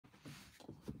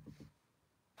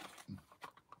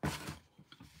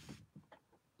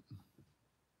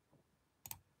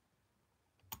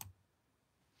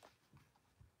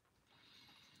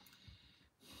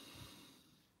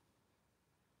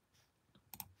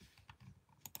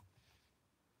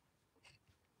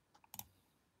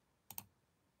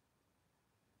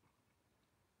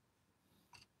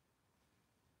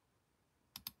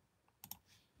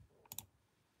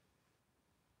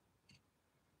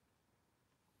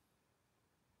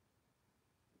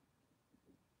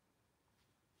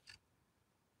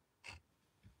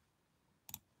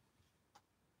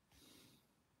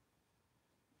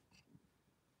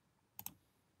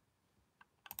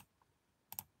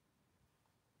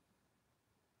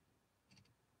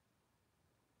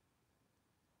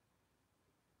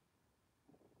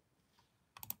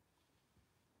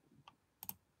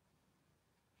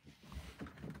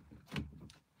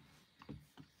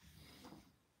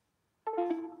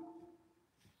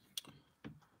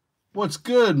What's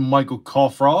good, Michael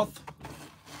Kaufroth?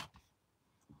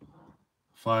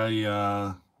 If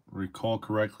I recall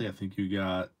correctly, I think you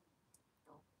got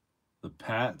the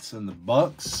Pats and the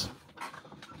Bucks.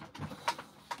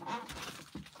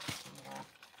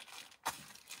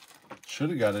 Should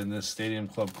have got in this Stadium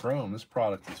Club Chrome. This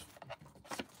product is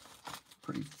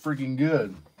pretty freaking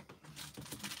good.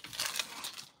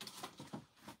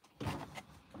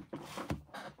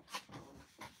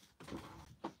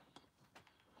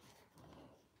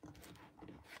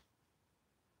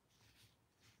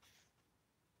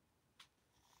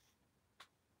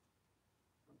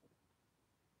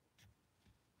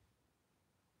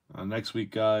 Next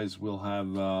week, guys, we'll have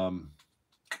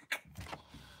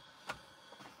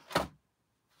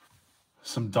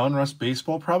some Donruss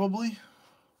baseball probably,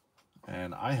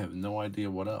 and I have no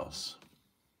idea what else.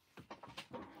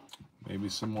 Maybe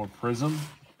some more Prizm.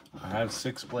 I have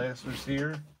 6 blasters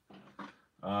here.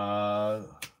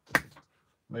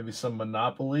 Maybe some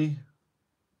Monopoly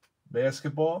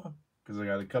basketball, because I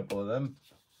got a couple of them.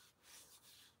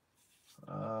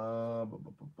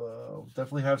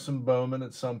 Definitely have some Bowman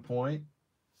at some point.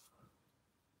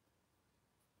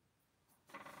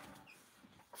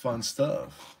 Fun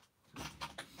stuff.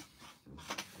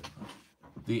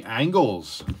 The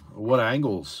angles. What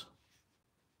angles?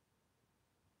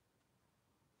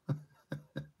 All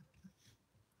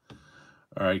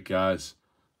right, guys.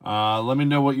 Let me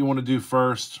know what you want to do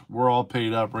first. We're all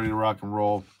paid up, ready to rock and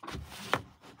roll.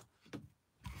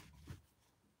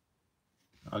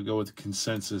 I'll go with the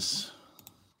consensus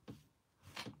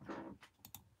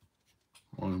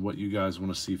on what you guys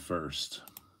want to see first.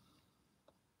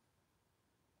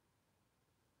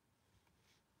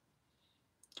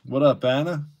 What up,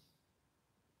 Anna?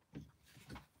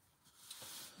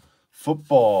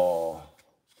 Football.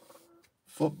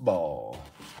 Pokemon.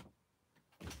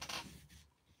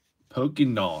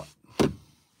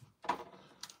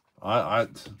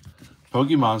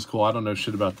 Pokemon's cool. I don't know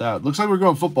shit about that. Looks like we're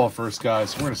going football first,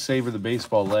 guys. We're gonna savor the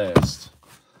baseball last,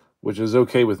 which is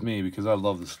okay with me because I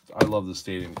love this. I love the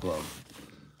Stadium Club.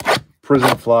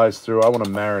 Prizm flies through. I want to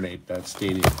marinate that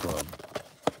Stadium Club.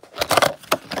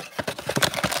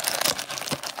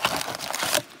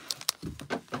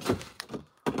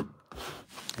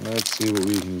 Let's see what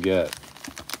we can get.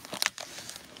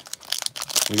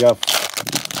 We got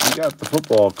the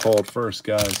football called first,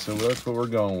 guys, so that's what we're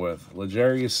going with.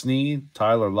 L'Jarius Sneed,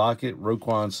 Tyler Lockett,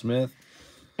 Roquan Smith,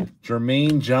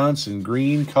 Jermaine Johnson,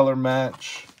 green color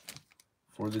match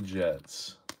for the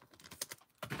Jets.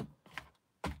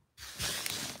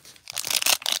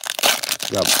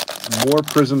 Got more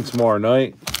Prizm tomorrow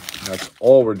night. That's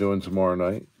all we're doing tomorrow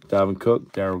night. Dalvin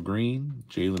Cook, Darrell Green,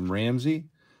 Jalen Ramsey,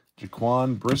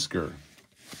 Jaquan Brisker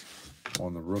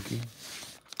on the rookie.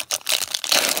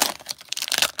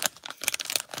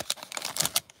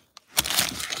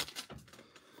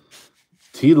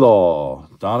 T-Law,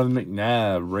 Donovan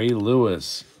McNabb, Ray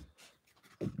Lewis,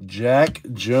 Jack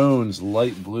Jones,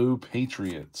 light blue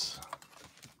Patriots.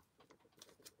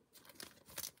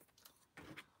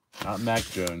 Not Mac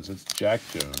Jones, it's Jack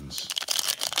Jones.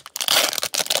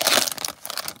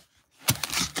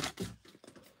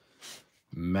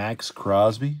 Max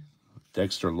Crosby,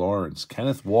 Dexter Lawrence,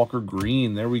 Kenneth Walker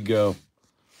Green, there we go.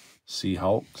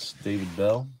 Seahawks, David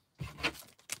Bell.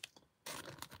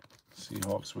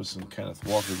 Seahawks with some Kenneth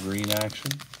Walker Green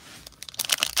action.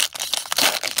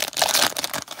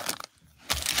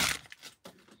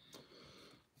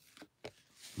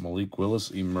 Malik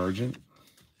Willis, Emergent.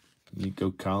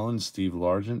 Nico Collins, Steve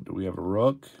Largent. Do we have a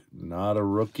rook? Not a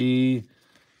rookie.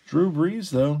 Drew Brees,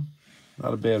 though.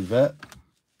 Not a bad vet.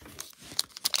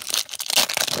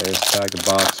 Last pack of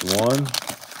box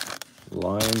 1.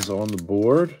 Lions on the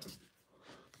board.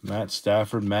 Matt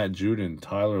Stafford, Matt Judon,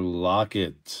 Tyler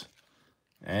Lockett,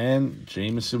 and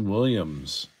Jameson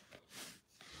Williams.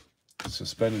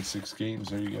 Suspended 6 games.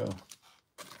 There you go.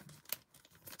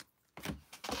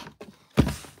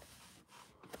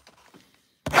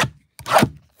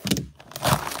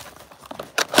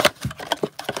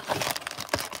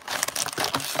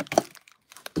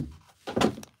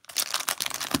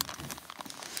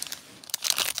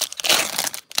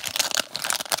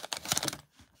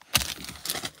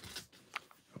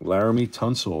 Laramie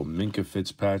Tunsil, Minka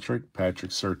Fitzpatrick,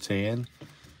 Patrick Surtain,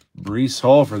 Breece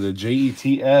Hall for the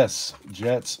Jets.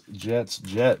 Jets.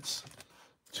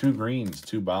 2 greens,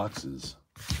 2 boxes.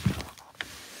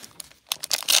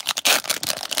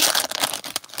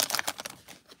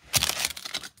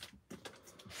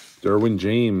 Derwin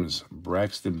James,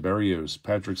 Braxton Berrios,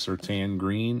 Patrick Surtain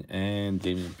green, and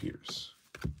Damian Pierce.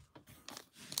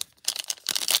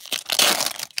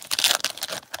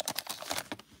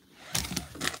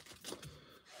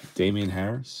 Damian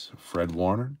Harris, Fred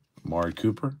Warner, Amari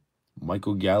Cooper,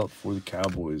 Michael Gallup for the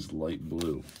Cowboys, light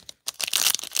blue.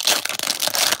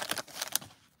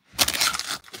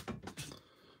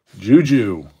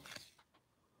 Juju,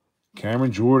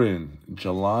 Cameron Jordan,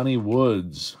 Jelani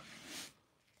Woods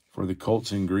for the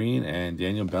Colts in green, and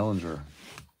Daniel Bellinger.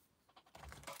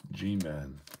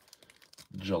 G-Men.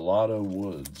 Gelato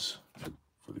Woods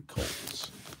for the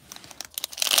Colts.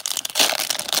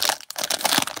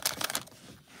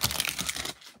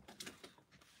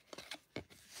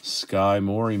 Sky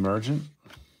Moore Emergent.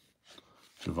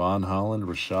 Javon Holland,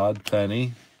 Rashad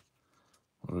Penny.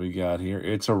 What do we got here?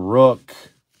 It's a rook.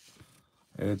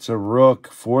 It's a rook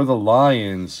for the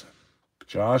Lions.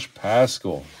 Josh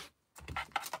Paschal.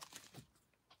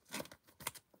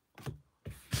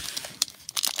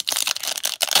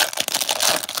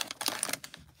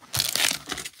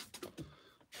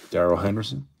 Darrell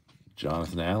Henderson,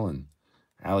 Jonathan Allen,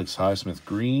 Alex Highsmith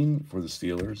green for the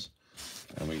Steelers.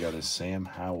 And we got a Sam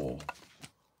Howell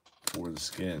for the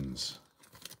Skins.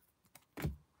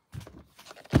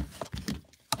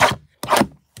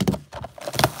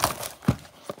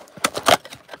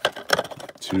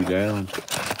 Two down.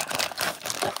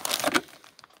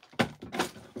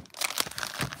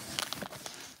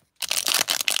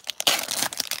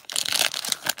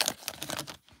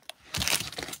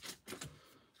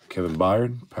 Kevin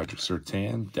Byard, Patrick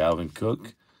Surtain, Dalvin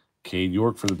Cook, Cade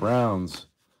York for the Browns.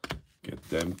 Get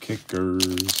them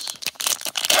kickers.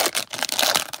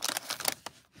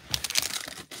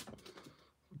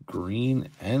 Green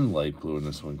and light blue in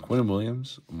this one. Quinn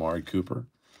Williams, Amari Cooper,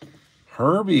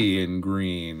 Herbie in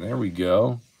green. There we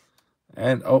go.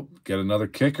 And, oh, get another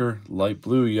kicker. Light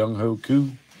blue, Young Ho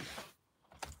Koo.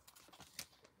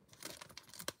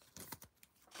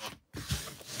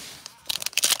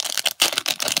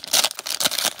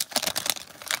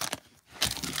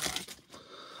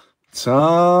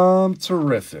 Tom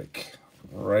Terrific.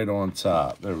 Right on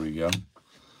top. There we go.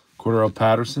 Cordell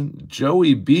Patterson.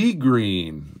 Joey B.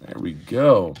 Green. There we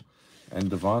go. And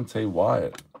Devontae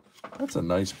Wyatt. That's a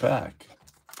nice pack.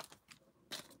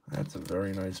 That's a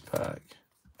very nice pack.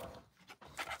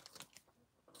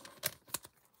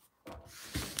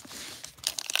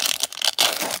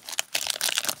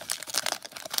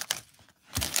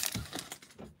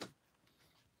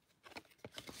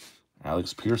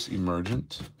 Alex Pierce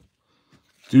Emergent.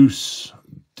 Deuce,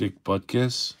 Dick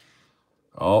Butkus.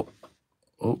 Oh.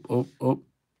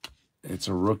 It's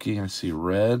a rookie. I see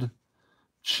red.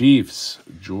 Chiefs,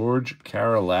 George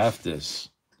Karlaftis.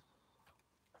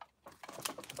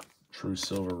 True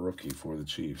silver rookie for the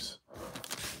Chiefs.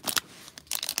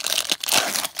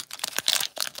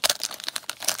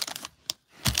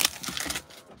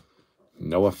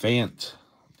 Noah Fant,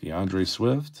 DeAndre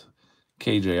Swift,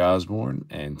 KJ Osborne,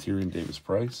 and Tyrion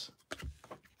Davis-Price.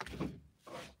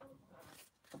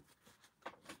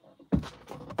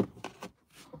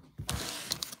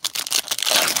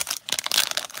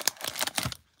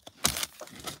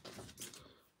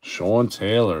 Sean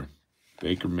Taylor,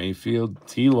 Baker Mayfield,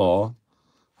 T-Law,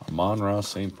 Amon-Ra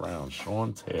St. Brown.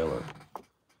 Sean Taylor.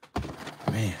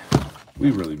 Man, we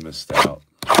really missed out.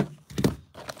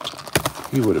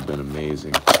 He would have been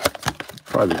amazing.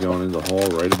 Probably going into the hall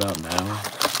right about now.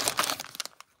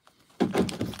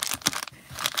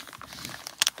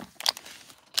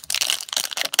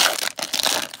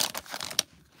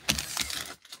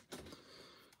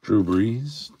 Drew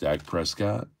Brees, Dak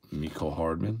Prescott, Mecole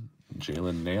Hardman,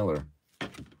 Jalen Nailor.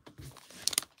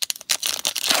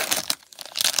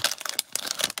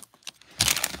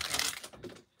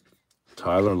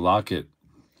 Tyler Lockett,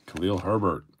 Khalil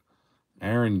Herbert,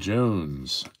 Aaron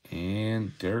Jones,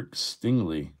 and Derek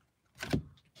Stingley.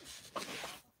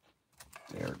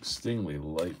 Derek Stingley,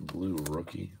 light blue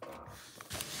rookie.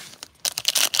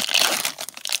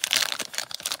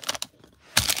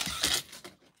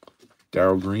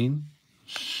 Darrell Green,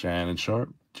 Shannon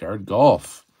Sharp, Jared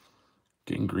Goff.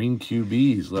 Getting green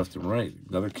QBs left and right.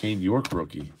 Another Cade York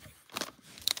rookie.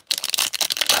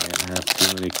 Can't have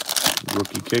too many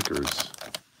rookie kickers.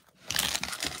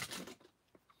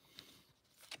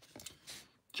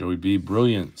 Joey B.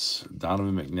 Brilliance,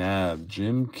 Donovan McNabb,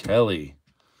 Jim Kelly.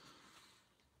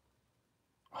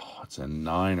 Oh, it's a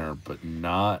Niner, but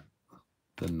not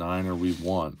the Niner we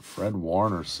want. Fred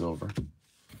Warner, silver. Look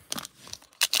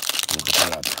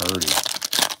at that Purdy.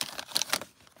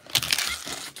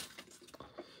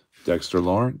 Dexter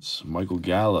Lawrence, Michael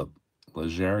Gallup,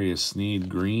 L'Jarius Sneed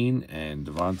green, and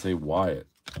Devontae Wyatt.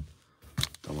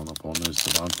 Coming up on those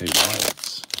Devontae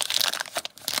Wyatts.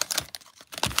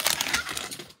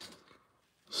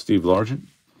 Steve Largent,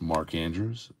 Mark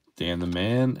Andrews, Dan the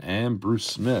Man, and Bruce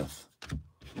Smith.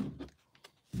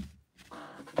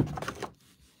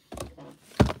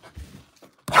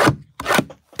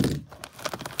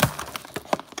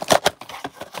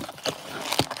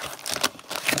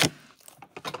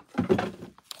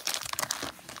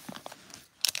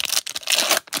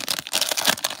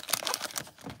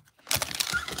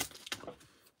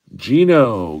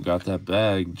 Gino got that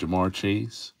bag. Jamar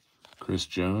Chase, Chris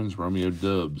Jones, Romeo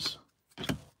Dubs.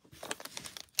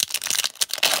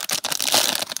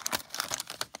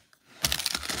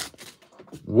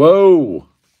 Whoa.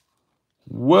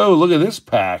 Whoa, look at this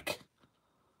pack.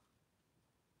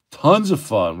 Tons of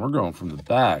fun. We're going from the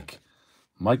back.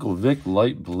 Michael Vick,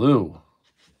 light blue.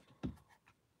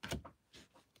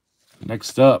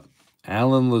 Next up,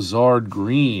 Alan Lazard,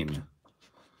 green.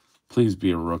 Please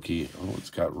be a rookie. Oh, it's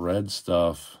got red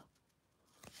stuff.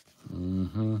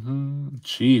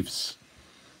 Chiefs.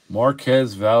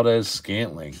 Marquez Valdez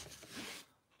Scantling.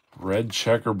 Red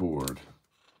checkerboard.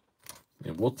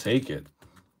 Yeah, we'll take it.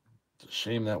 It's a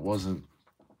shame that wasn't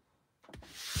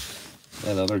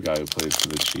that other guy who plays for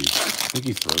the Chiefs. I think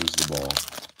he throws the ball.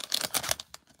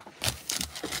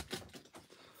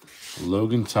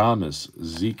 Logan Thomas,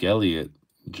 Zeke Elliott,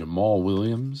 Jamal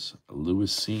Williams,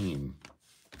 Lewis Seen.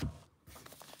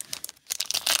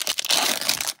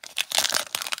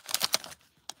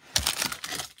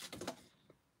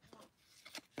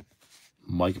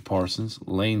 Micah Parsons,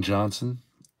 Lane Johnson.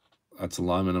 That's a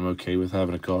lineman I'm okay with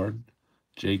having a card.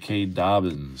 J.K.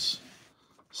 Dobbins,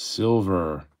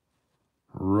 silver,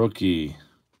 rookie,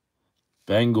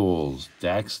 Bengals,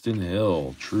 Daxton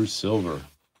Hill, true silver.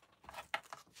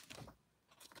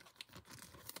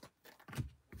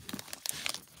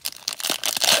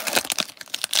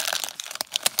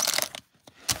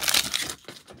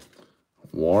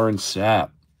 Warren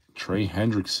Sapp, Trey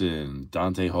Hendrickson,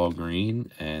 Dante Hall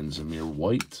Green, and Zamir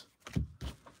White.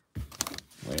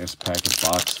 Last pack of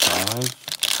box 5.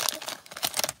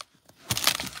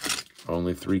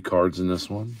 Only 3 cards in this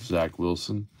one. Zach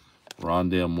Wilson,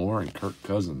 Rondale Moore, and Kirk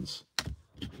Cousins.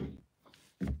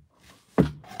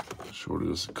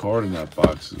 Shorted us a card in that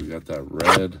box. We got that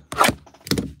red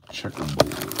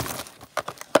checkerboard.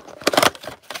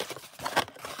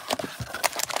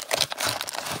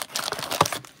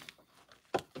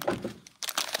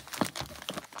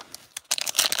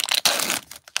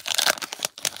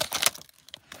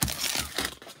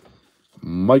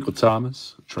 Michael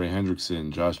Thomas, Trey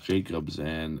Hendrickson, Josh Jacobs,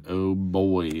 and oh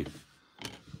boy,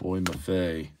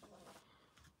 Maffei.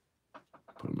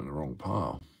 Put him in the wrong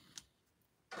pile.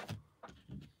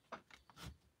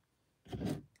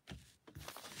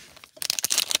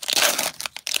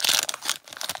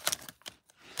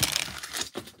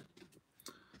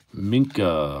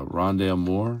 Minka, Rondale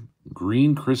Moore,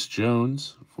 green Chris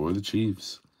Jones for the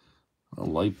Chiefs. A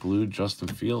light blue Justin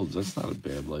Fields. That's not a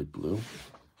bad light blue.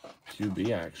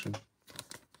 QB action.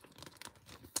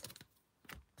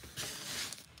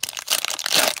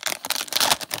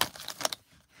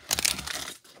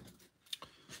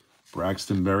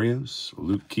 Braxton Berrios,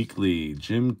 Luke Kuechly,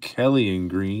 Jim Kelly in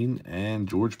green, and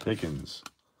George Pickens.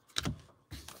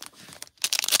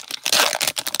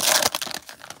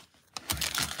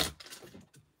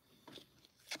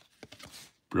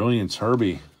 Brilliance,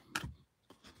 Herbie.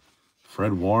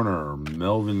 Fred Warner,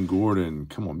 Melvin Gordon.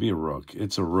 Come on, be a rook.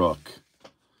 It's a rook.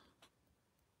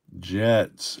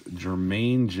 Jets,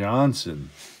 Jermaine Johnson.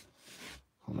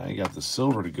 Well, now you got the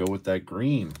silver to go with that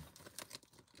green.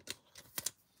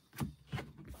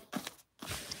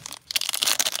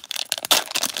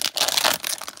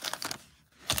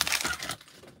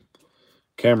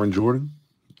 Cameron Jordan,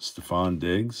 Stephon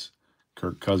Diggs,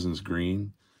 Kirk Cousins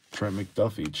green, Trent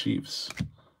McDuffie, Chiefs.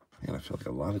 Man, I feel like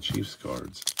a lot of Chiefs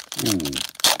cards. Ooh.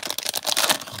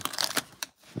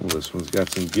 Oh, this one's got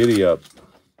some giddy up.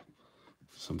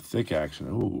 Some thick action.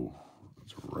 Ooh,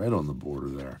 it's red on the border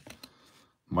there.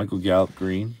 Michael Gallup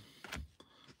green,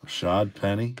 Rashad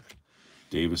Penny,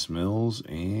 Davis Mills,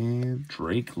 and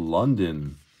Drake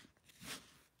London.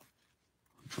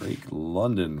 Drake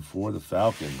London for the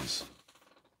Falcons.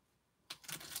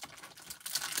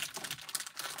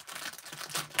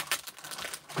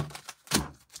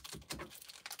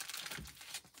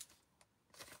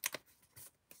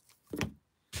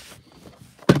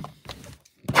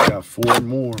 Got 4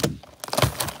 more.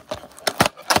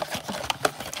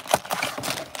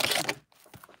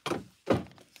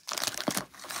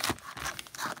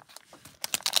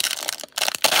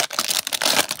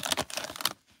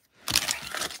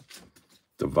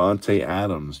 Devontae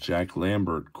Adams, Jack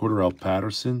Lambert, Cordarrelle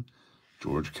Patterson,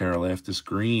 George Karlaftis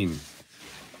Green.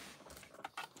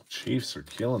 Chiefs are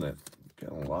killing it.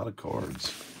 Getting a lot of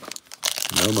cards.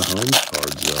 No Mahomes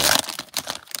cards,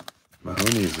 though.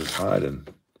 Mahomes is hiding.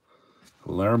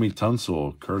 Laramie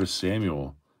Tunsil, Curtis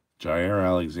Samuel, Jair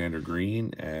Alexander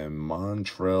Green, and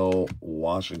Montrell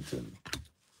Washington.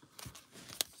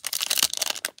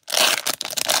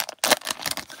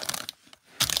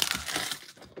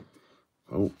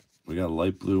 Oh, We got a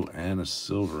light blue and a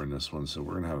silver in this one, so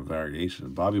we're going to have a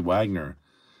variation. Bobby Wagner,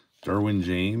 Derwin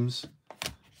James,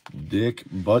 Dick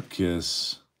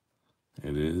Butkus.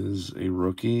 It is a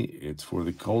rookie. It's for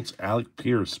the Colts. Alec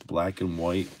Pierce, black and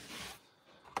white.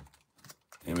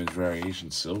 Image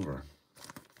variation, silver.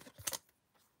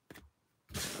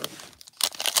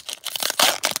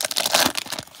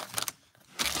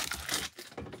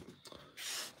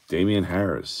 Damian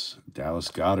Harris, Dallas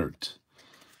Goedert,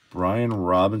 Brian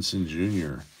Robinson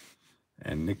Jr.,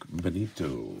 and Nick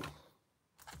Benito.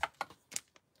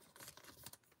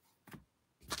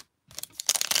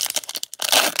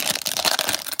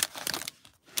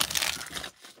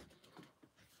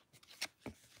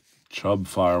 Chubb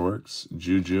Fireworks,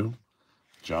 Juju,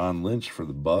 John Lynch for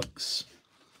the Bucks.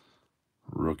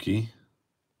 Rookie.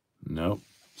 Nope.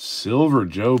 Silver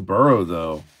Joe Burrow,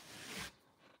 though.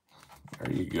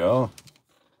 There you go.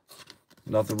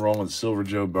 Nothing wrong with Silver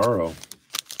Joe Burrow.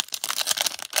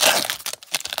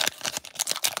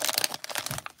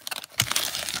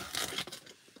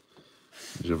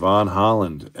 Javon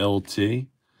Holland, LT.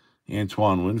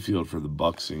 Antoine Winfield for the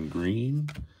Bucks in green.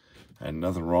 And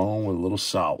nothing wrong with a little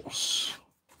Sauce.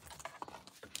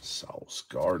 Sauce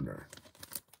Gardner.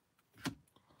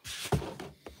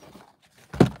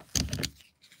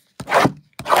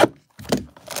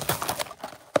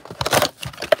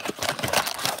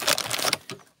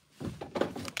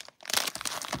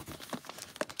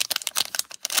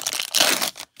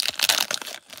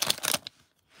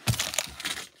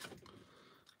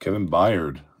 Kevin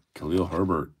Byard, Khalil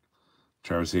Herbert,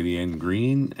 Travis Etienne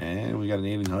green, and we got an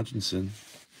Aiden Hutchinson.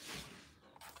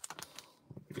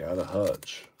 We got a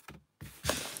Hutch.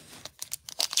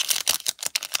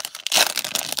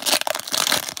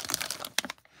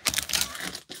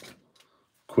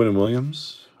 Quinn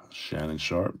Williams, Shannon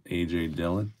Sharp, A.J.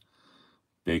 Dillon,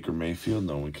 Baker Mayfield,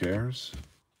 no one cares.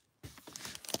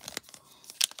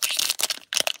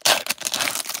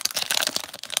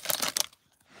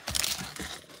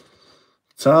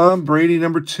 Tom Brady,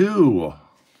 number 2.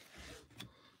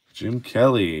 Jim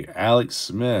Kelly, Alex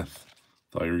Smith.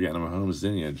 Thought you were getting him at Mahomes,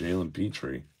 didn't you? Jalen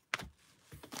Petrie.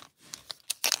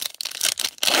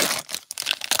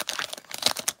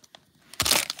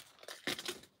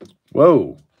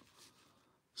 Whoa.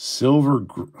 Silver.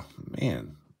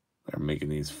 Man, they're making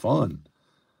these fun.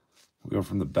 We'll go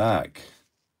from the back.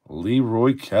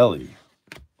 Leroy Kelly.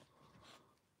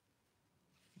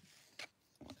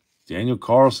 Daniel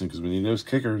Carlson, because we need those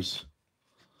kickers.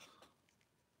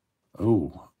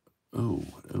 Oh.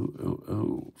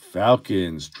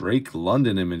 Falcons, Drake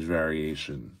London image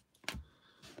variation.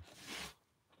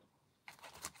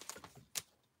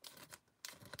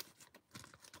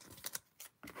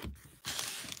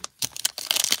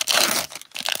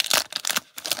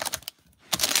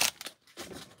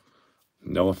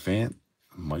 Noah Fant,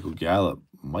 Michael Gallup,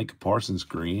 Mike Parsons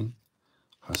green,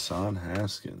 Hassan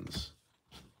Haskins.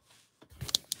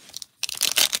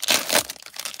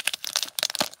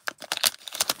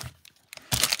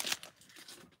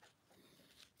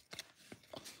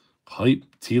 Hype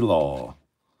T-Law.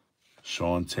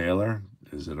 Sean Taylor.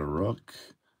 Is it a rook?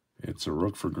 It's a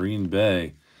rook for Green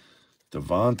Bay.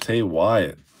 Devontae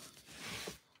Wyatt.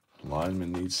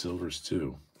 Lineman needs silvers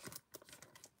too.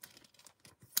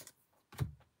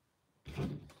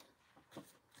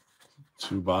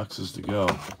 Two boxes to go.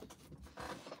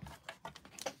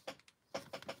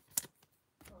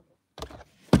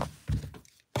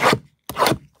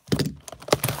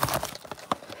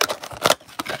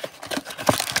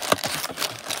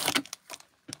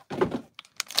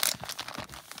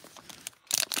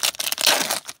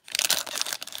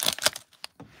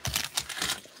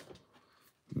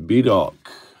 B-Doc,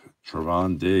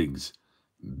 Trevon Diggs,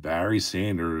 Barry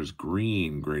Sanders,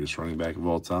 green, greatest running back of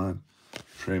all time.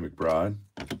 Trey McBride.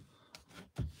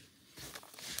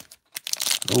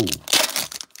 Oh,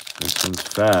 this one's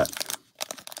fat.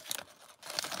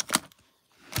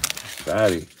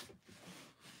 Fatty.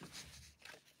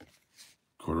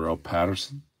 Cordarrelle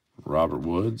Patterson, Robert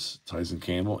Woods, Tyson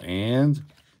Campbell, and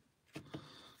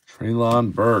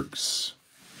Treylon Burks.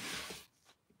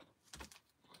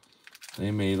 They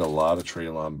made a lot of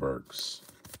Treylon Burks.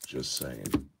 Just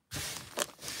saying.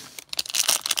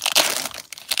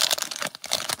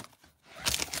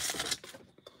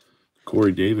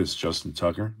 Corey Davis, Justin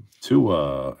Tucker,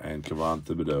 Tua, and Kevon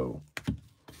Thibodeau.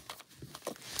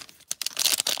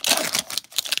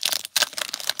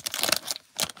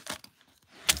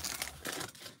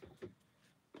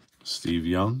 Steve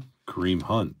Young, Kareem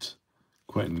Hunt,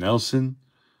 Quentin Nelson,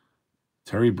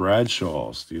 Terry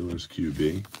Bradshaw, Steelers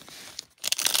QB.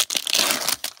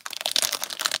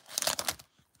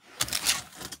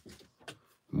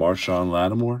 Marshawn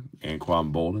Lattimore,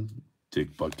 Anquan Bolden,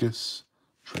 Dick Butkus,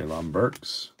 Treylon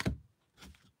Burks.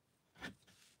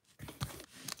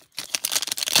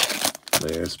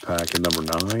 Last pack of number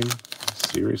 9.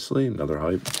 Seriously, another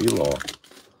hype T-Law.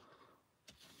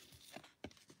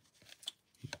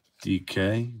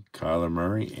 DK, Kyler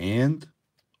Murray, and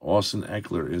Austin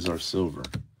Eckler is our silver.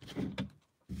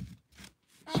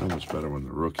 So much better when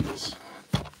the rookies.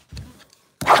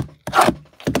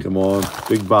 Come on,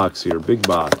 big box here, big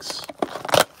box.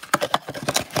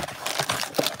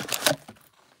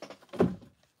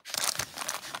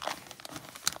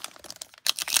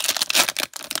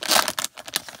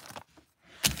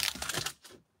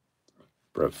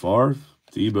 Brett Favre,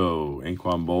 Debo,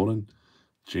 Anquan Bolden,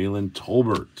 Jalen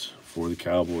Tolbert for the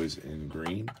Cowboys in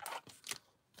green.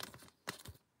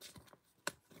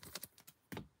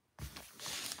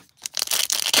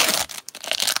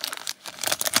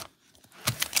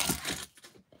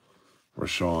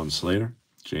 Rashawn Slater,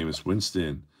 Jameis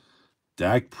Winston,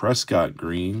 Dak Prescott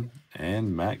green,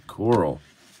 and Matt Corral.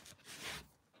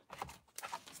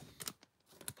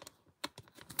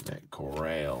 Matt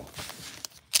Corral.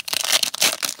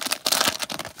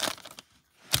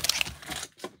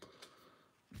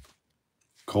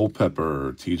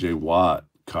 Culpepper, TJ Watt,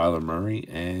 Kyler Murray,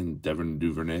 and Devin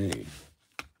Duvernay.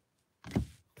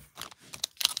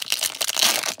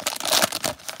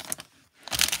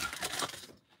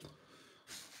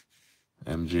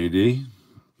 MJD,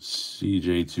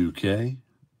 CJ2K,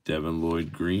 Devin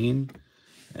Lloyd Green,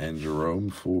 and Jerome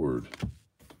Ford.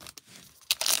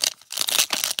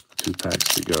 2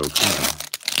 packs to go. Come on.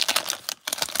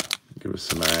 Give us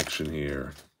some action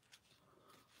here.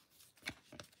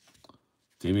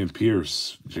 Dameon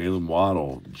Pierce, Jalen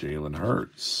Waddle, Jalen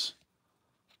Hurts.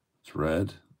 It's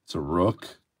red. It's a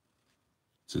Rook.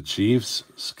 It's a Chiefs,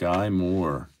 Sky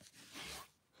Moore.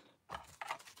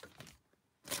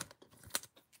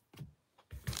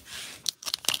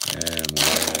 And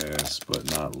last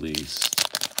but not least,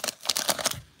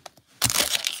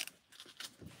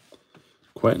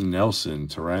 Quentin Nelson,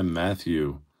 Tyrann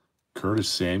Mathieu, Curtis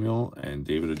Samuel, and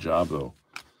David Ojabo.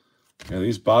 Now,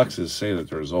 these boxes say that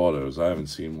there's autos. I haven't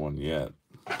seen one yet.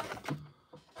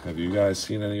 Have you guys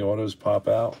seen any autos pop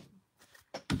out?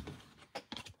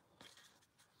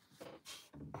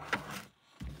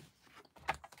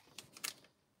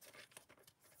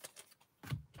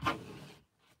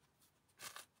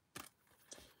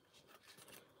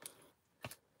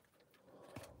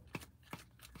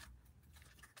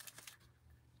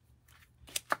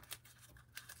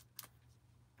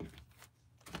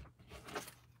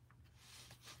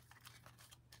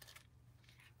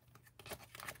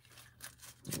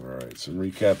 All right, some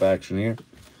recap action here.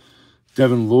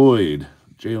 Devin Lloyd,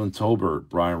 Jalen Tolbert,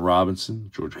 Brian Robinson,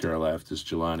 George Karlaftis,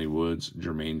 Jelani Woods,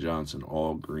 Jermaine Johnson,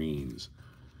 all greens.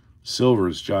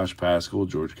 Silvers, Josh Paschal,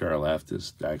 George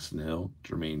Karlaftis, Daxton Hill,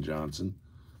 Jermaine Johnson,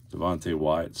 Devontae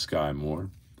Wyatt, Sky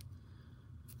Moore.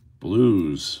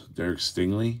 Blues, Derek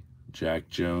Stingley, Jack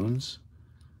Jones.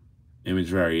 Image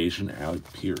variation,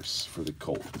 Alec Pierce for the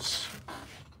Colts.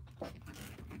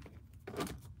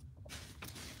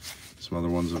 Some other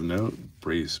ones of note,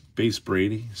 Base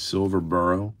Brady, Silver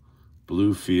Burrow,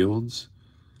 Blue Fields,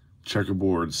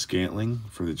 Checkerboard Scantling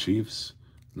for the Chiefs,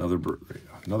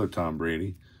 another Tom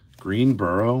Brady, Green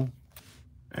Burrow,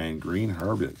 and Green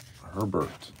Herbert.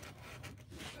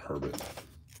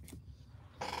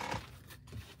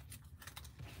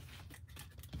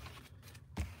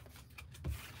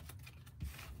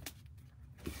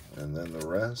 And then the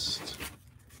rest.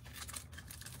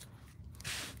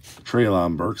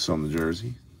 Treylon Burks on the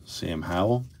jersey, Sam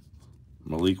Howell,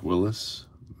 Malik Willis,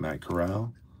 Matt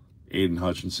Corral, Aiden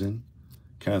Hutchinson,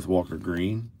 Kenneth Walker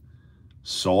Green,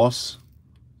 Sauce,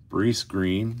 Brees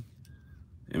Green,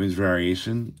 image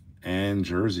variation, and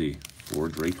jersey for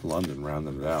Drake London,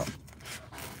 rounding it out.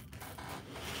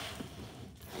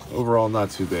 Overall, not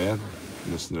too bad.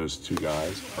 Missing those 2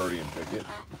 guys, Purdy and Pickett.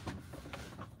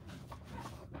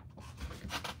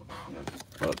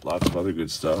 But lots of other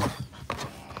good stuff.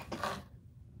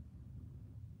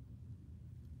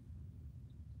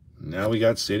 Now we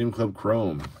got Stadium Club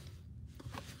Chrome.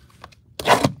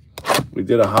 We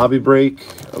did a hobby break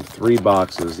of 3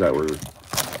 boxes that were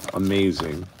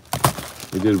amazing.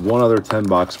 We did one other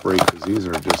 10-box break because these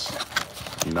are just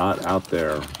not out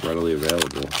there readily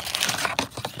available.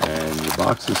 And the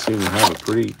boxes seem to have a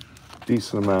pretty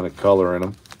decent amount of color in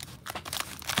them.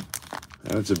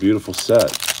 And it's a beautiful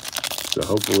set. So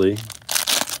hopefully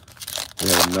we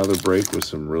have another break with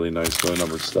some really nice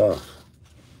low-numbered stuff.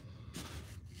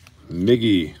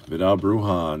 Miggy, Vidal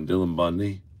Brujan, Dylan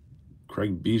Bundy,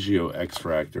 Craig Biggio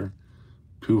X-Fractor,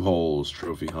 Pujols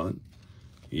Trophy Hunt,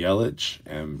 Yelich,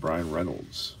 and Brian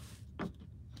Reynolds.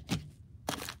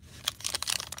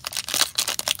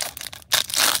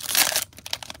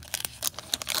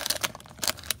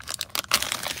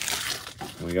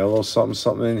 We got a little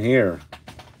something in here.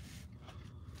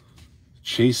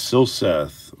 Chase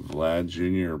Silseth, Vlad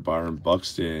Jr., Byron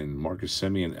Buxton, Marcus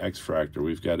Semien, X-Fractor.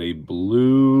 We've got a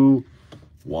blue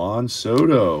Juan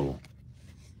Soto.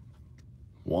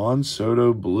 Juan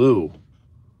Soto blue.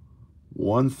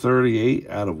 138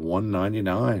 out of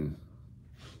 199.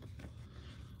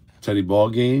 Teddy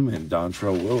Ballgame and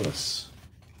Dontrell Willis.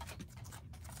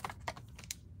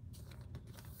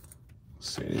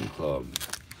 Stadium Club.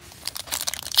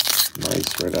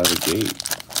 Nice, right out of the gate.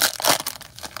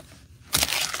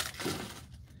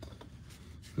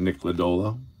 Nick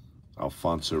Lodolo,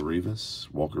 Alfonso Rivas,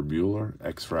 Walker Buehler,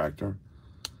 X-Fractor.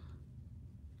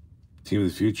 Team of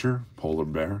the Future, Polar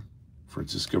Bear,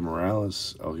 Francisco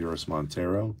Morales, Eleuteris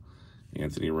Montero,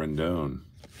 Anthony Rendon.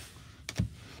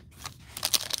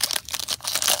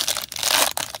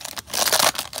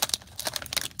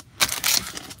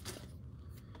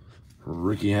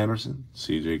 Ricky Henderson,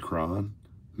 CJ Cron,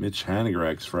 Mitch Haniger,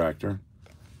 X-Fractor,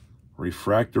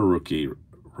 Refractor Rookie,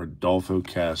 Rodolfo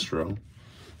Castro,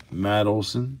 Matt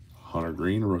Olson, Hunter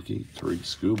Green Rookie, Tariq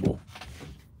Skubal.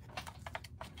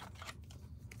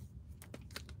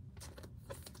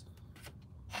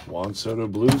 Juan Soto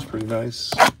Blues, pretty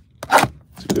nice.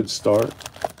 It's a good start,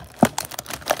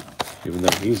 even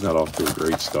though he's not off to a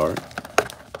great start.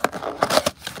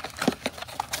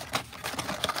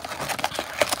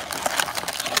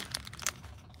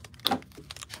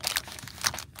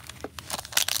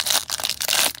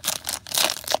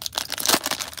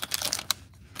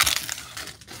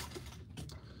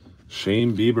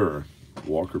 Shane Bieber,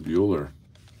 Walker Buehler,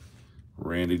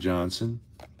 Randy Johnson.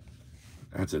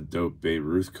 That's a dope Babe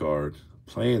Ruth card.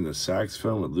 Playing the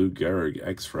saxophone with Lou Gehrig,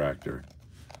 X-Fractor.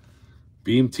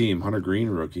 Beam Team, Hunter Green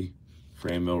Rookie,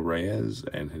 Franmil Reyes,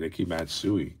 and Hideki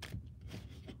Matsui.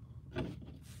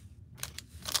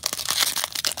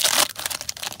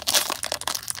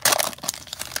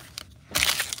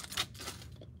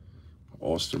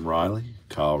 Austin Riley,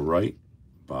 Kyle Wright,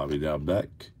 Bobby Dalbec,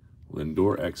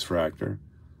 Lindor, X-Fractor,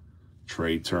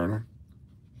 Trey Turner,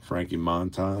 Frankie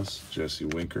Montas, Jesse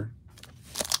Winker.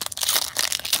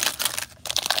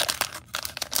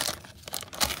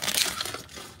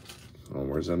 Oh,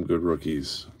 where's them good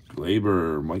rookies?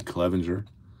 Glaber, Mike Clevenger,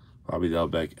 Bobby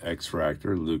Dalbec,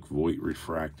 X-Fractor, Luke Voigt,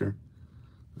 Refractor,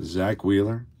 Zach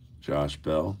Wheeler, Josh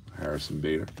Bell, Harrison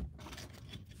Bader.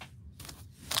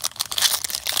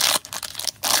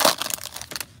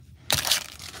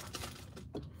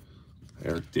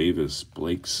 Eric Davis,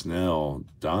 Blake Snell,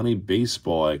 Donnie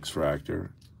Baseball,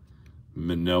 X-Fractor,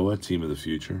 Manoa, Team of the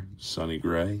Future, Sonny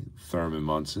Gray, Thurman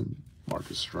Munson,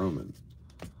 Marcus Stroman.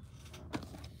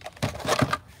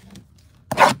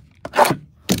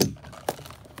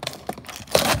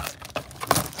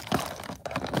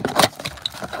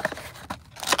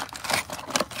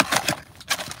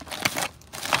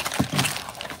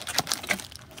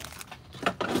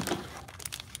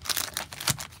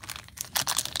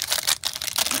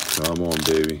 Come on,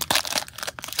 baby.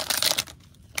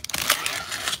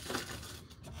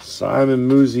 Simon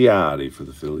Muzziotti for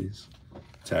the Phillies.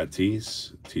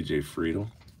 Tatis, TJ Friedl.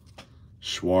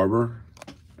 Schwarber,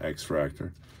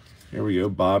 X-Fractor. Here we go.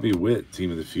 Bobby Witt,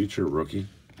 Team of the Future, rookie.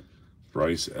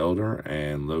 Bryce Elder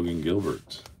and Logan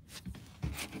Gilbert.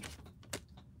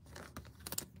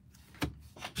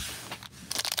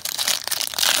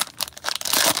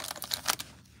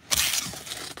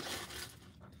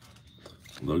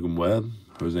 Logan Webb,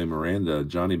 Jose Miranda,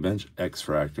 Johnny Bench,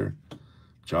 X-Fractor.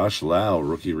 Josh Lau,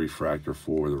 rookie refractor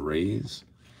for the Rays.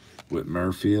 Whit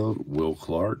Merrifield, Will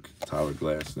Clark, Tyler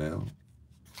Glasnow.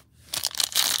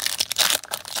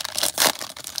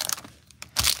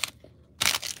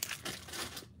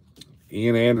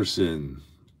 Ian Anderson,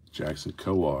 Jackson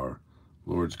Kowar,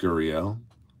 Lourdes Gurriel,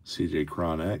 CJ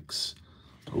Cron X.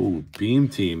 Oh, Beam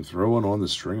Team throwing on the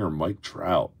stringer, Mike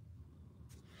Trout.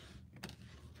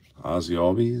 Ozzy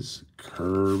Albies,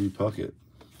 Kirby Puckett.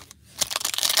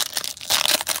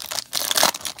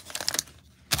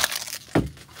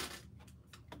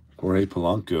 Jorge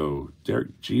Polanco,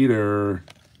 Derek Jeter,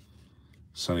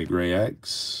 Sonny Gray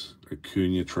X,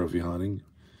 Acuna Trophy Hunting.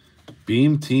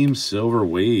 Beam Team Silver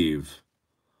Wave,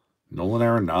 Nolan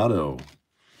Arenado,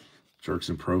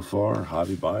 Jerkson Profar,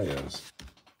 Javi Baez.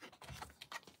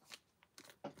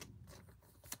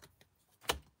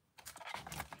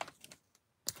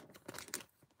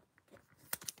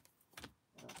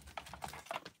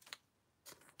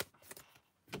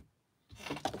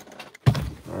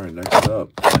 All right, next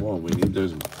up. Come on, we need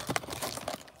those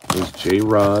There's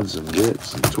J-Rods and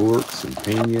Wits and Torques and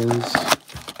Peñas.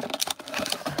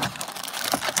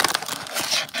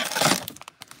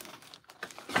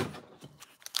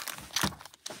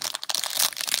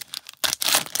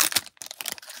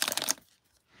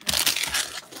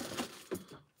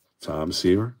 Tom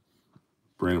Seaver,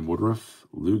 Brandon Woodruff,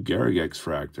 Lou Gehrig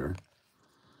X-Fractor,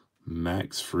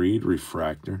 Max Fried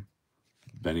Refractor,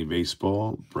 Benny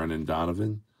Baseball, Brennan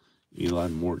Donovan, Eli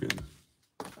Morgan.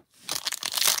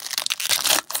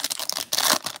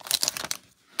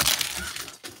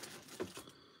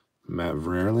 Matt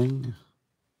Verling,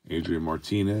 Adrian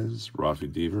Martinez,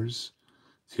 Rafi Devers,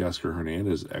 Teoscar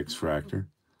Hernandez X-Fractor,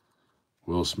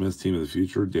 Will Smith Team of the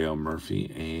Future, Dale Murphy,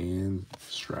 and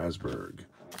Strasburg.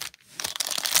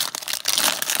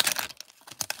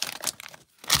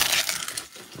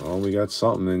 Oh, we got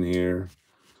something in here.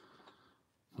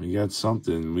 We got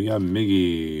something. We got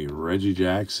Miggy, Reggie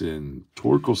Jackson,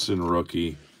 Torkelson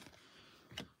rookie,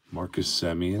 Marcus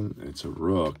Semien. It's a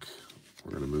rook.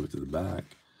 We're going to move it to the back.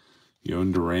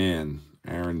 Yoan Duran,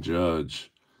 Aaron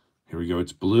Judge. Here we go.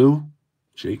 It's blue.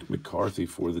 Jake McCarthy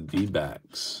for the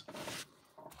D-backs.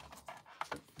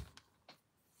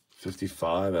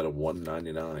 55 out of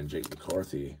 199. Jake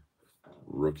McCarthy,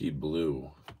 rookie blue.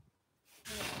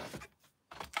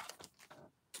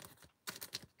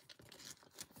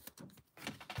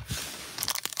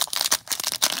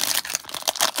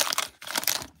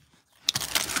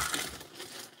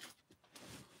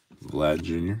 Vlad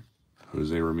Jr.,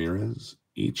 Jose Ramirez,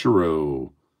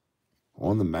 Ichiro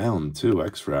on the mound too,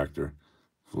 X-Fractor.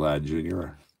 Vlad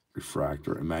Jr.,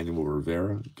 Refractor, Emmanuel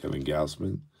Rivera, Kevin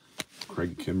Gausman,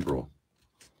 Craig Kimbrell.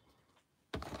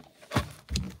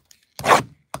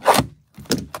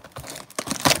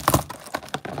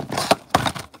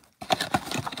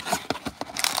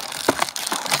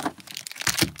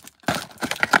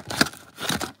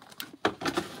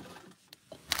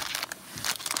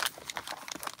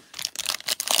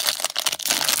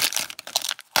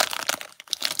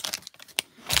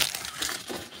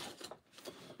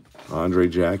 Andre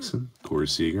Jackson, Corey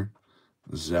Seager,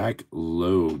 Zach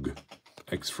Logue,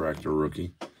 X-Fractor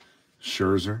rookie,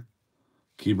 Scherzer,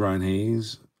 Ke'Bryan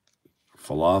Hayes,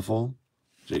 Falafel,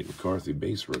 Jake McCarthy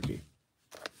base rookie.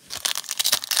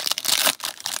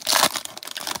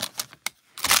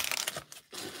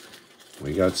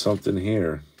 We got something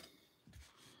here.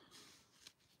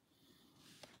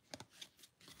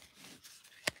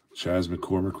 Chaz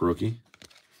McCormick rookie,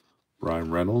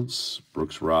 Brian Reynolds,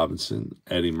 Brooks Robinson,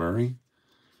 Eddie Murray,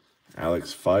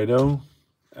 Alex Fido,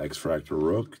 X-Fractor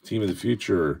Rook, Team of the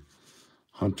Future,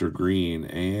 Hunter Green,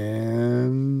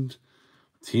 and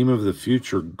Team of the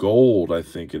Future Gold, I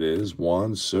think it is,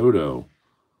 Juan Soto.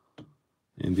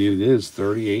 Indeed it is,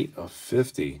 38 of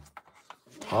 50.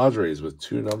 Padres with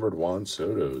two numbered Juan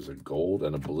Sotos, a gold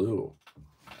and a blue.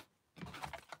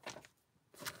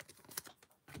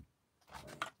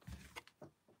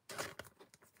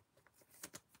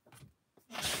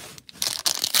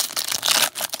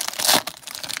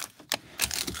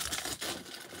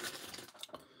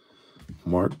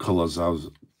 Mark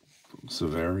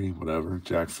Colazzo-Severi, whatever.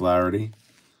 Jack Flaherty,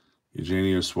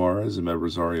 Eugenio Suarez, Ahmed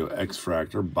Rosario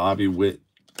X-Fractor, Bobby Witt,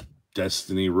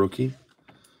 Destiny rookie,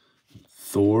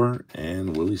 Thor,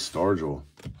 and Willie Stargell.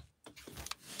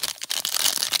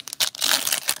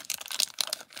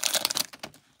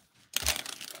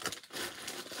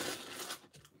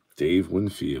 Dave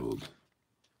Winfield,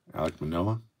 Alek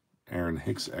Manoah, Aaron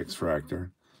Hicks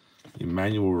X-Fractor,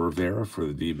 Emmanuel Rivera for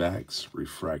the D-backs,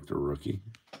 Refractor rookie.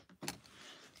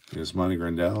 Yasmani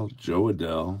Grandal, Joe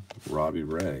Adell, Robbie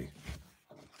Ray.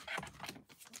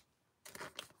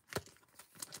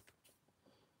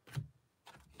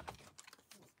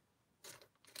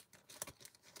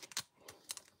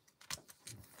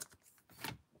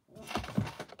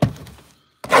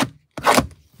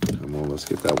 Come on, let's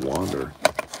get that Wander.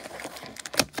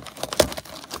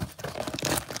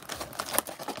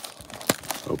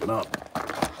 Open up.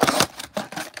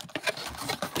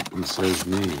 Open says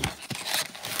me.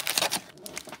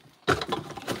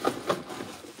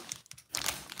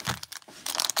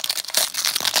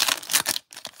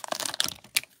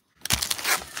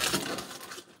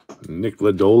 Nick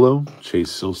Lodolo,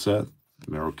 Chase Silseth,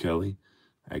 Merrill Kelly,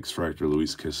 X-Fractor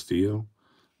Luis Castillo,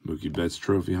 Mookie Betts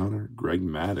Trophy Hunter, Greg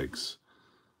Maddux.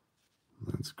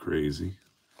 That's crazy.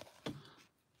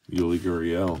 Yuli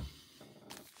Gurriel.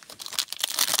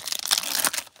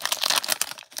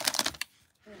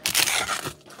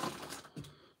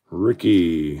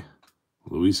 Ricky,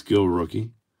 Luis Gill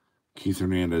rookie, Keith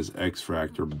Hernandez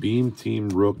X-Fractor, Beam Team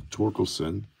Rook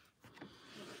Torkelson,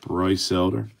 Bryce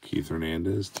Elder, Keith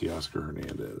Hernandez, Teoscar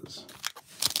Hernandez.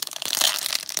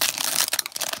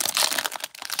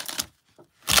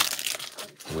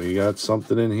 We got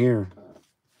something in here.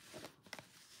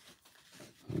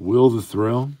 Will the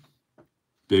Thrill,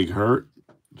 Big Hurt,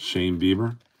 Shane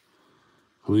Bieber,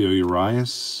 Julio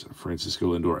Urias,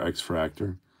 Francisco Lindor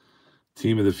X-Fractor,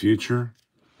 Team of the Future,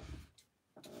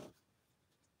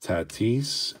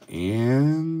 Tatis,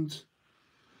 and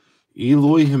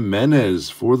Eloy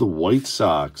Jimenez for the White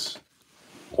Sox.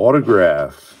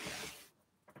 Autograph.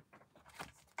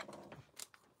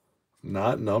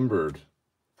 Not numbered.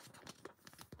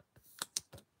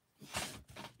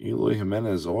 Eloy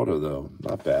Jimenez auto, though.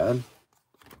 Not bad.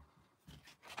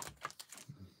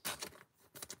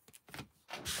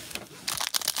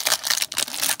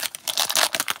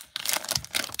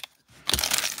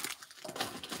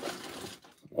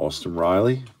 Austin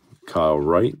Riley, Kyle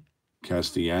Wright,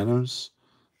 Castellanos,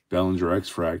 Bellinger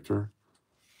X-Fractor,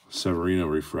 Severino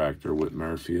Refractor, Whit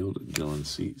Merrifield, Dylan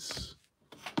Cease.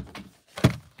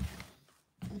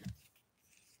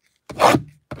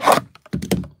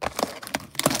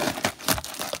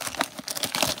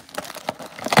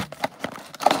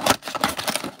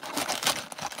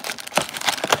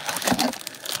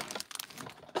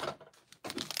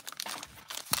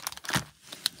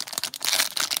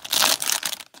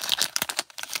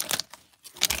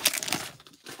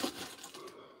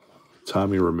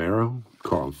 Tommy Romero,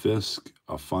 Carl Fisk,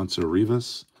 Alfonso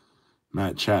Rivas,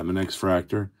 Matt Chapman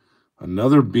X-Fractor,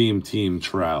 another Beam Team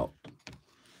Trout,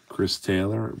 Chris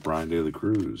Taylor, Brian De La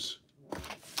Cruz.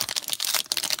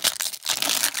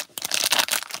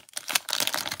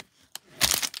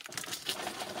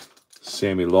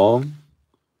 Sammy Long,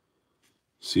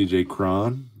 CJ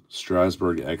Cron,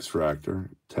 Strasburg X-Fractor,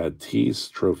 Tatis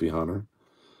Trophy Hunter,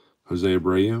 Jose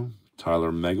Abreu,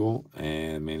 Tyler Megal,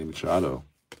 and Manny Machado.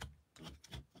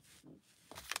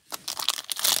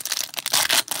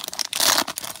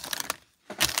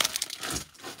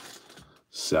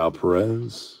 Sal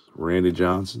Perez, Randy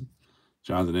Johnson,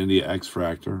 Jonathan India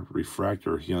X-Fractor,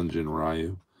 Refractor Hyunjin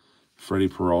Ryu, Freddie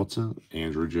Peralta,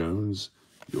 Andrew Jones,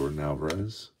 Jordan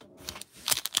Alvarez.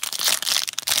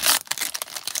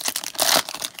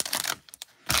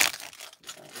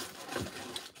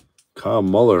 Kyle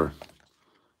Muller,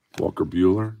 Walker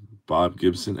Buehler, Bob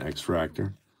Gibson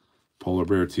X-Fractor, Polar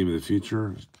Bear Team of the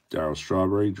Future, Darryl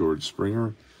Strawberry, George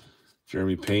Springer,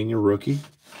 Jeremy Pena, rookie.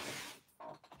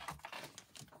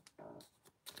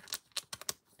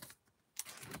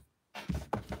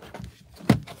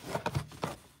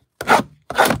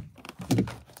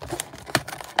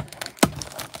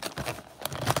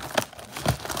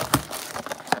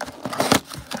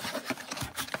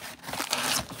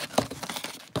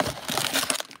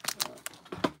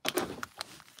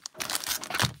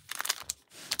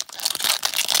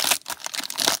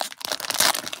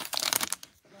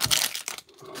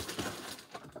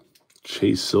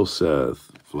 Chase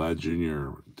Silseth, Vlad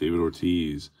Jr., David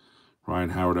Ortiz, Ryan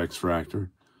Howard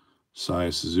X-Fractor,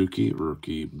 Saya Suzuki,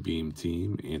 Rookie Beam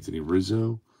Team, Anthony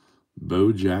Rizzo,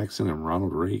 Bo Jackson, and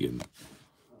Ronald Reagan.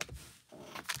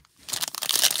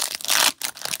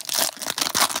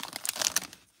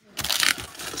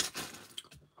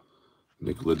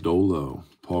 Nick Lodolo,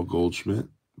 Paul Goldschmidt,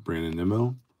 Brandon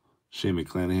Nimmo, Shane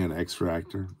McClanahan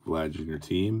X-Fractor, Vlad Jr.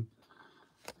 Team,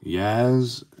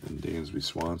 Yaz, and Dansby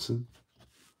Swanson.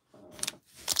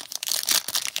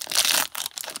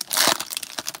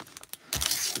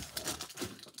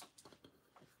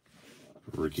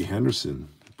 Ricky Henderson,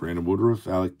 Brandon Woodruff,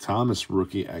 Alec Thomas,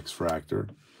 Rookie X-Fractor,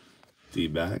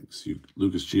 D-backs,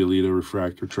 Lucas Giolito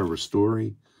Refractor, Trevor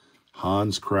Story,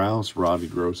 Hans Kraus, Robbie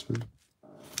Grossman.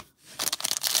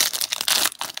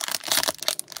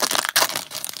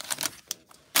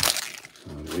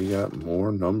 And we got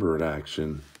more numbered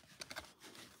action.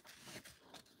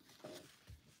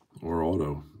 Or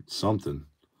auto, something.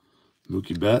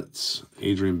 Mookie Betts,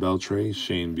 Adrian Beltre,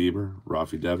 Shane Bieber,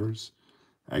 Rafi Devers,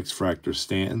 X-Fractor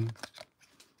Stanton,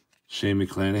 Shane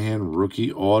McClanahan,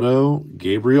 rookie auto,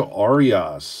 Gabriel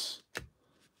Arias.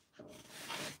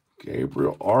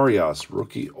 Gabriel Arias,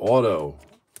 rookie auto.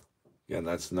 Again,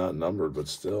 that's not numbered, but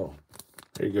still.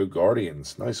 There you go,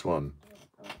 Guardians. Nice one.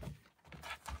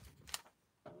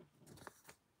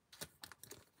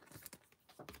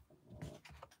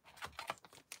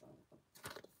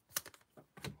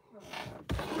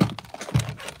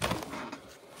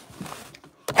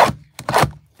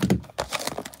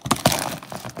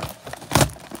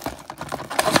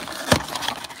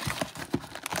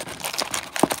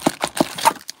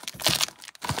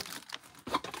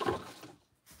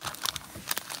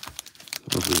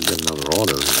 Hopefully we get another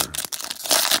auto here.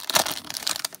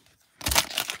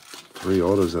 3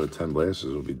 autos out of 10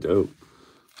 blasters will be dope.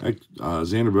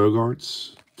 Xander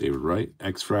Bogaerts, David Wright,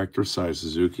 X-Fractor, Sai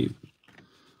Suzuki,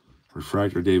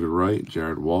 Refractor David Wright,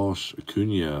 Jared Walsh,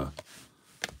 Acuna,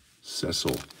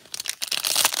 Cecil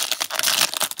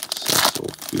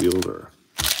Fielder,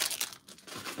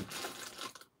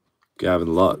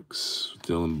 Gavin Lux,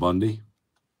 Dylan Bundy,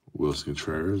 Wilson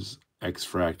Contreras,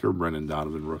 X-Fractor, Brendan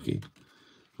Donovan rookie,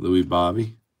 Louis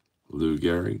Bobby, Lou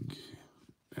Gehrig,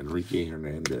 Enrique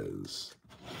Hernandez.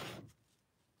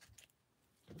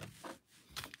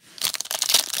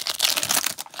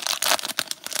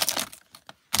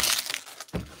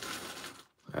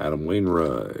 Adam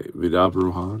Wainwright, Vidal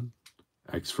Brujan,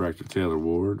 X-Fractor Taylor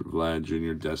Ward, Vlad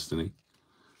Jr. Destiny,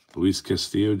 Luis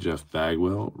Castillo, Jeff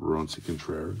Bagwell, Ronci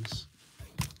Contreras.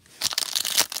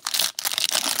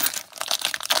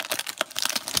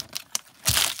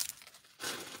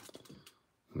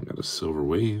 We got a Silver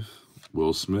Wave,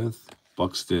 Will Smith,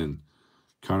 Buxton,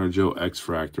 Connor Joe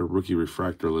X-Fractor, Rookie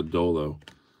Refractor Lodolo,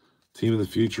 Team of the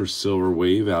Future Silver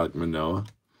Wave, Alek Manoah,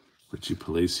 Richie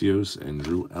Palacios, and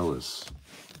Drew Ellis.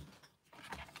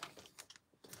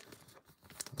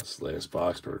 This last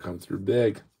box better come through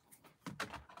big.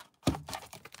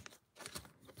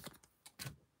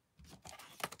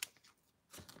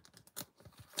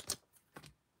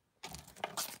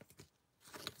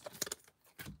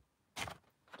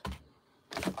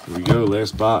 Here we go,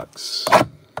 last box.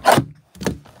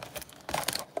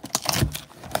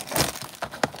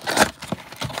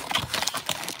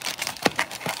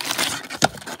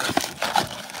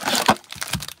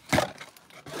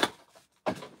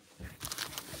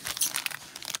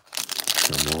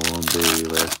 Come on, baby.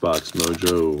 Last box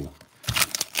mojo.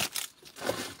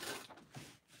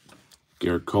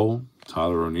 Garrett Cole,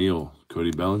 Tyler O'Neill,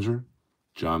 Cody Bellinger,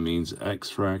 John Means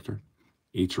X-Fractor,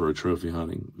 Ichiro Trophy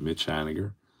Hunting, Mitch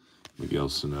Haniger, Miguel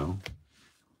Sano.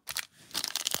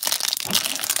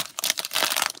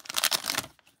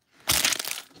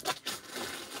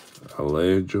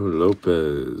 Alejo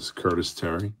Lopez, Curtis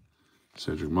Terry,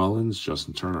 Cedric Mullins,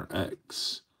 Justin Turner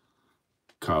X,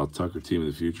 Kyle Tucker, Team of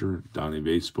the Future, Donnie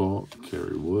Baseball,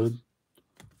 Kerry Wood.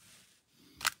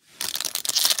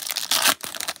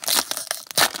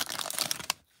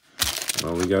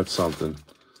 Well, we got something.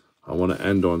 I want to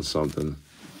end on something.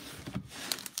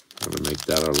 I'm going to make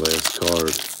that our last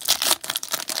card.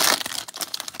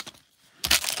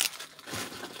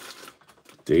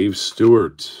 Dave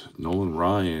Stewart, Nolan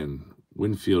Ryan,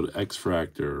 Winfield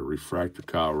X-Fractor, Refractor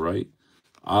Kyle Wright,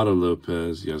 Otto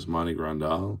Lopez, Yasmani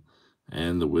Grandal,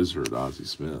 and the Wizard, Ozzie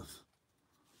Smith.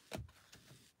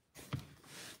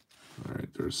 All right,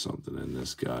 there's something in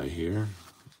this guy here.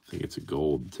 I think it's a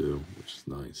gold, too, which is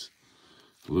nice.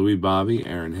 Louis Bobby,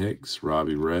 Aaron Hicks,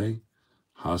 Robbie Ray,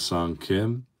 Ha-Seong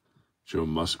Kim, Joe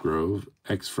Musgrove,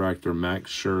 X-Fractor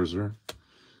Max Scherzer,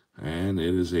 and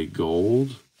it is a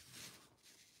gold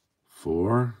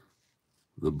for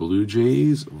the Blue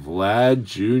Jays, Vlad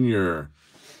Jr.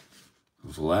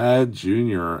 Vlad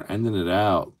Jr. ending it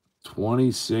out,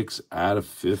 26 out of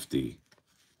 50.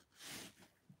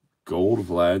 Gold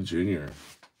Vlad Jr.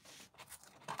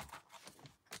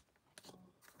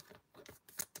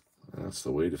 That's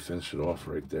the way to finish it off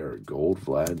right there. Gold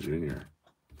Vlad Jr.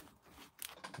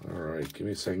 All right, give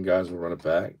me a second, guys. We'll run it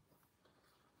back.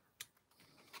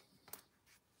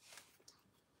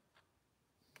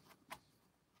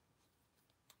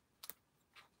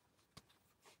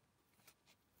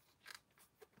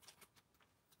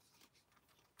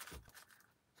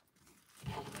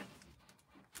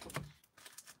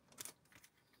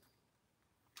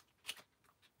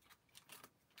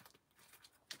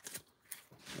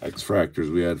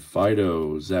 X-Fractors, we had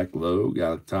Fido, Zach Lowe,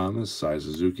 Alec Thomas, Sai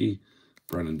Suzuki,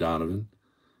 Brendan Donovan.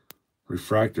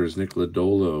 Refractors, Nick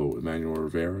Lodolo, Emmanuel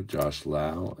Rivera, Josh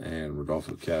Lau, and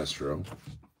Rodolfo Castro.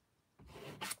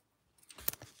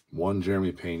 One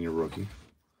Jeremy Pena rookie.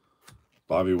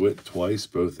 Bobby Witt twice,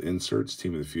 both inserts,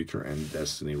 Team of the Future and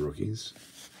Destiny rookies.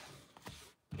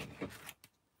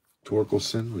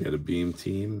 Torkelson, we had a beam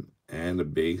team and a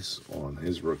base on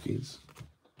his rookies.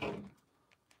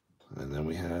 And then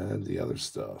we had the other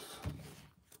stuff.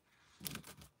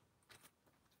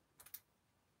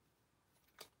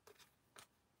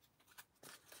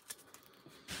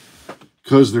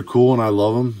 Because they're cool and I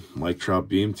love them. Mike Trout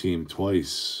Beam Team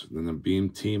twice. Then the Beam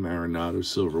Team, Arenado,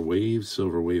 Silver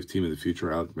Wave Team of the Future,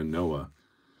 Alek Manoah.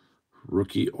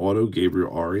 Rookie Auto,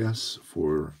 Gabriel Arias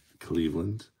for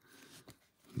Cleveland.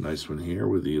 Nice one here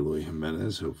with Eloy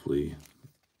Jimenez. Hopefully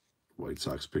White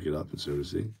Sox pick it up and so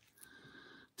does he.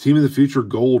 Team of the Future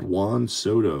Gold, Juan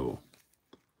Soto.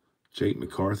 Jake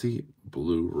McCarthy,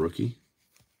 blue rookie.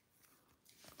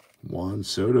 Juan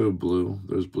Soto blue.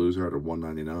 Those blues are at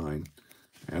 $199.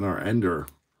 And our ender,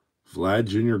 Vlad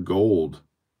Jr. Gold,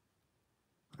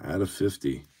 out of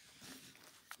 50.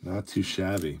 Not too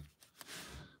shabby.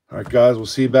 All right, guys, we'll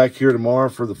see you back here tomorrow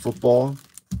for the football.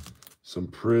 Some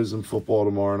Prizm football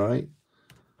tomorrow night.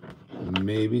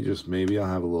 Maybe, just maybe, I'll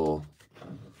have a little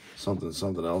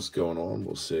something else going on.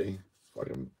 We'll see if I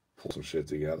can pull some shit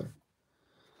together.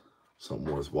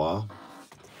 Something worthwhile.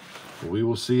 We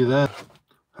will see you then.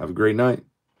 Have a great night.